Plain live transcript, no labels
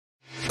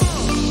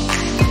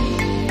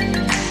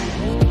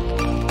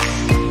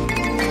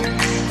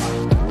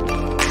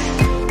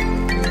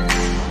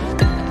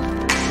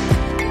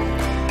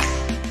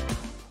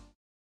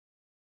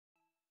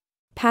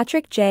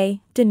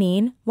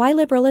PatrickJDeneen, Why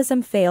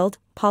Liberalism Failed,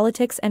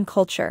 Politics and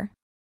Culture.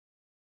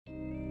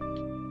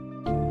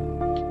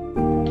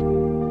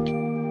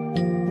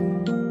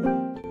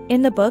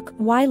 In the book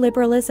Why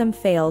Liberalism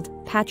Failed,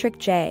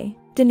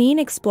 PatrickJDeneen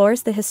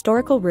explores the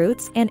historical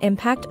roots and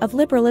impact of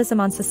liberalism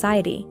on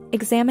society,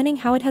 examining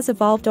how it has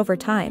evolved over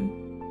time.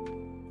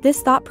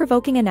 This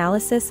thought-provoking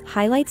analysis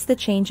highlights the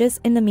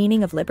changes in the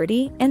meaning of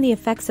liberty and the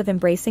effects of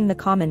embracing the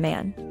common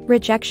man,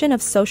 rejection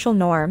of social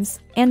norms,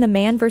 and the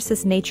man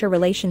versus nature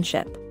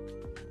relationship.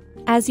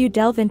 As you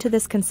delve into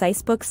this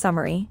concise book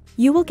summary,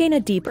 you will gain a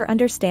deeper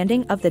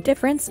understanding of the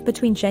difference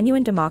between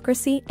genuine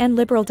democracy and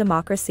liberal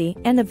democracy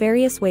and the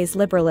various ways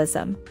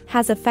liberalism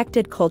has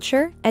affected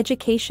culture,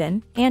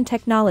 education, and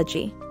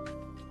technology.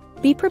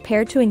 Be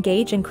prepared to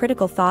engage in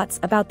critical thoughts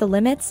about the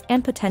limits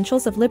and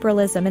potentials of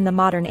liberalism in the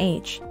modern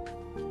age.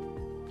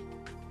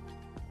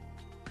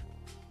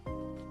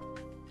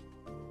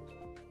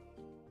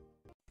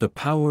 The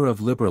Power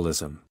of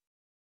Liberalism.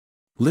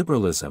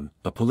 Liberalism,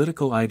 a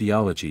political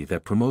ideology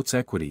that promotes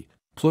equity,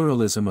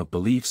 pluralism of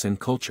beliefs and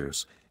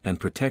cultures, and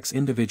protects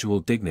individual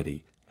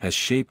dignity, has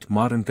shaped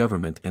modern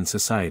government and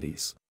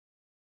societies.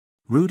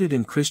 Rooted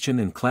in Christian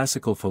and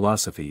classical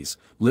philosophies,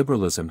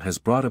 liberalism has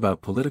brought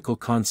about political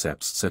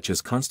concepts such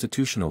as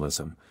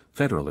constitutionalism,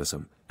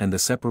 federalism, and the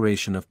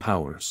separation of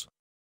powers.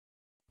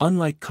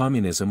 Unlike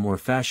communism or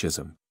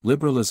fascism,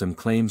 liberalism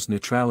claims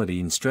neutrality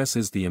and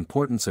stresses the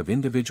importance of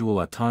individual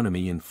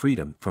autonomy and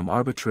freedom from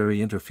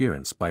arbitrary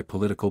interference by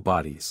political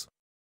bodies.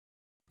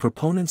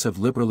 Proponents of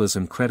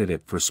liberalism credit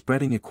it for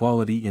spreading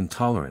equality and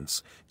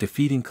tolerance,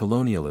 defeating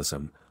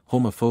colonialism,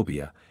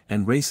 homophobia,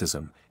 and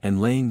racism, and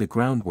laying the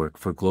groundwork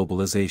for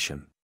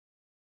globalization.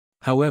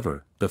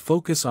 However, the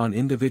focus on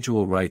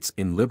individual rights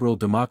in liberal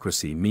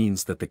democracy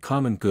means that the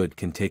common good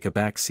can take a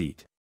back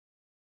seat.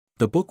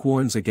 The book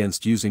warns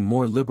against using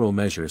more liberal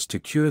measures to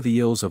cure the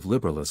ills of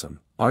liberalism,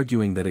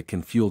 arguing that it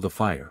can fuel the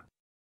fire.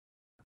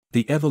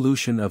 The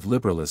evolution of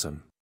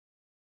liberalism.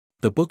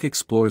 The book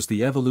explores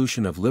the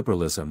evolution of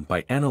liberalism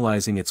by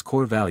analyzing its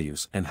core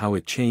values and how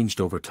it changed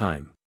over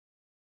time.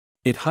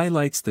 It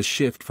highlights the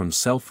shift from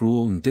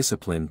self-rule and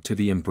discipline to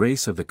the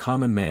embrace of the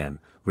common man,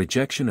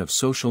 rejection of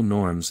social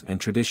norms and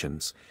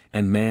traditions,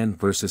 and man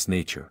versus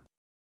nature.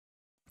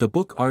 The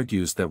book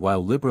argues that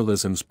while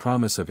liberalism's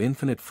promise of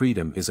infinite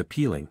freedom is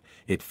appealing,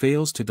 it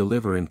fails to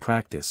deliver in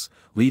practice,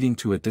 leading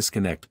to a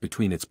disconnect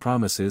between its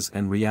promises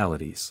and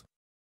realities.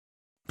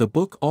 The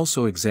book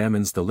also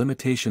examines the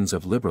limitations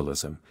of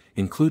liberalism,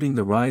 including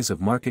the rise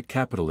of market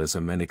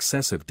capitalism and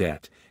excessive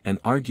debt, and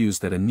argues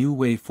that a new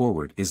way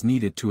forward is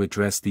needed to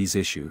address these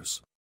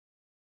issues.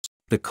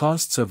 The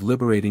costs of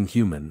liberating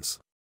humans.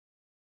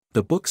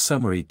 The book's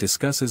summary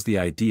discusses the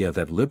idea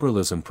that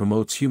liberalism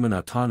promotes human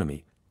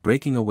autonomy,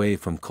 breaking away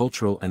from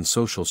cultural and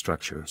social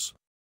structures.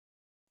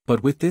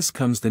 But with this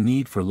comes the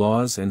need for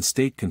laws and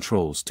state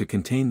controls to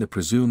contain the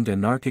presumed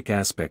anarchic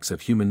aspects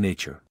of human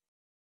nature.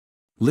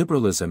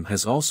 Liberalism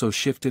has also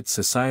shifted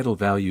societal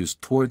values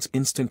towards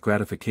instant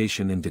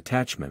gratification and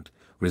detachment,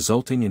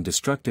 resulting in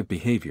destructive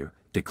behavior,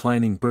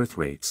 declining birth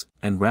rates,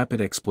 and rapid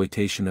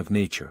exploitation of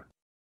nature.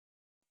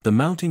 The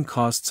mounting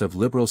costs of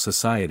liberal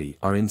society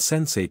are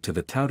insensate to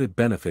the touted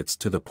benefits,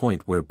 to the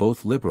point where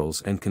both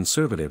liberals and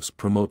conservatives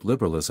promote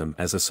liberalism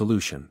as a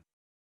solution.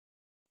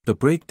 The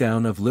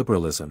Breakdown of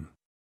Liberalism.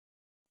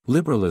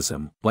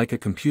 Liberalism, like a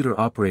computer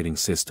operating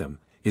system,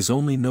 is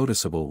only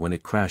noticeable when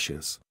it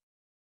crashes.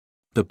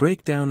 The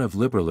breakdown of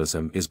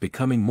liberalism is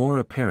becoming more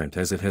apparent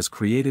as it has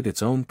created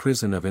its own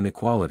prison of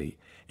inequality,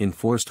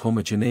 enforced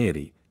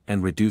homogeneity,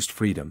 and reduced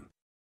freedom.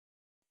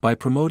 By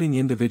promoting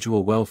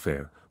individual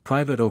welfare,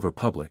 private over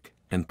public,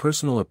 and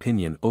personal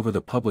opinion over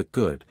the public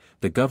good,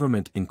 the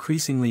government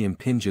increasingly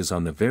impinges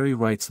on the very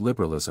rights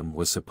liberalism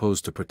was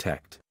supposed to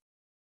protect.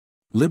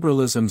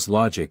 Liberalism's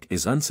logic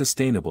is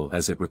unsustainable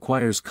as it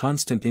requires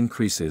constant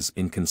increases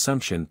in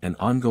consumption and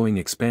ongoing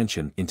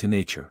expansion into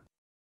nature.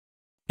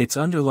 Its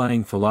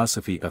underlying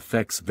philosophy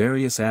affects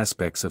various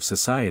aspects of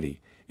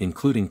society,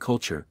 including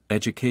culture,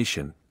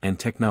 education, and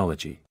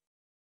technology.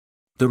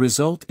 The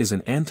result is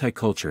an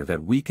anti-culture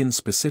that weakens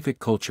specific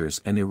cultures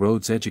and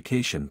erodes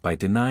education by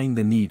denying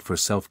the need for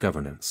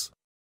self-governance.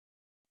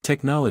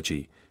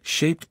 Technology,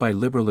 shaped by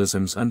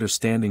liberalism's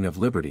understanding of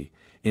liberty,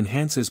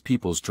 enhances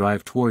people's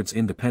drive towards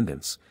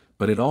independence,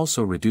 but it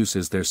also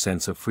reduces their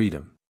sense of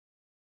freedom.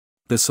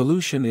 The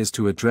solution is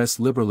to address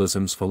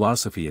liberalism's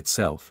philosophy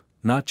itself,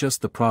 not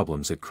just the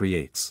problems it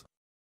creates.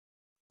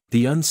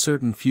 The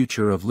uncertain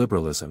future of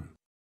liberalism.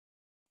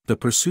 The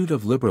pursuit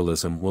of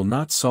liberalism will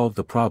not solve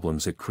the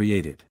problems it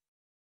created.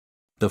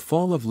 The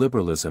fall of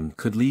liberalism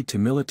could lead to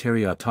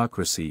military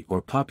autocracy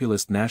or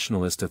populist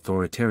nationalist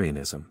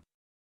authoritarianism.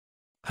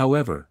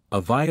 However, a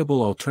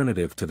viable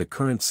alternative to the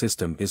current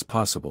system is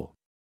possible.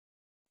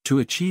 To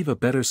achieve a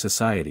better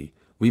society,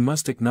 we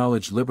must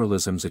acknowledge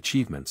liberalism's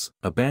achievements,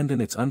 abandon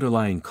its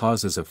underlying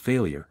causes of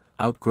failure,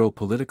 outgrow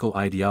political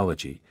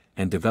ideology,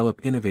 and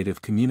develop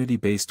innovative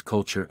community-based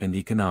culture and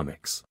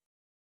economics.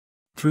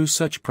 Through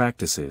such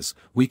practices,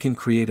 we can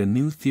create a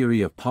new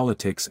theory of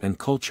politics and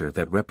culture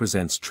that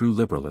represents true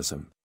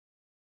liberalism.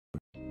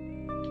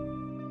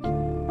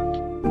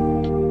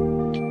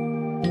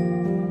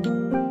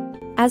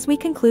 As we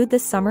conclude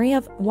this summary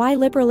of why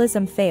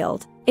liberalism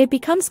failed, it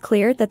becomes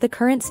clear that the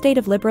current state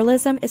of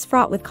liberalism is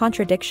fraught with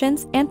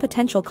contradictions and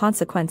potential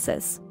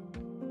consequences.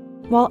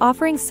 While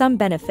offering some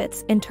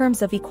benefits in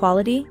terms of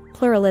equality,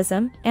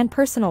 pluralism, and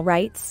personal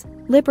rights,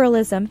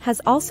 liberalism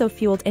has also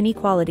fueled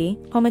inequality,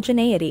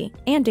 homogeneity,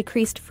 and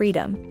decreased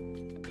freedom.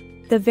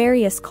 The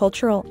various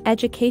cultural,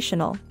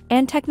 educational,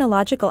 and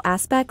technological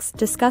aspects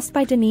discussed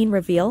by Deneen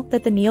reveal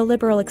that the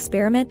neoliberal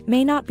experiment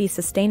may not be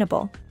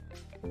sustainable.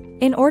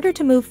 In order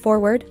to move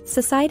forward,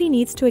 society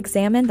needs to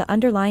examine the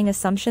underlying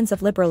assumptions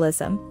of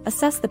liberalism,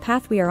 assess the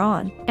path we are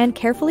on, and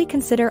carefully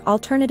consider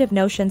alternative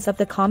notions of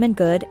the common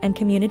good and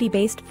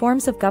community-based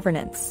forms of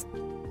governance.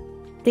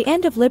 The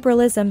end of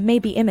liberalism may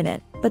be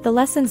imminent, but the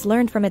lessons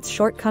learned from its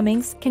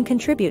shortcomings can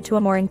contribute to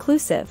a more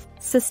inclusive,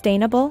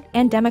 sustainable,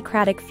 and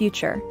democratic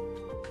future.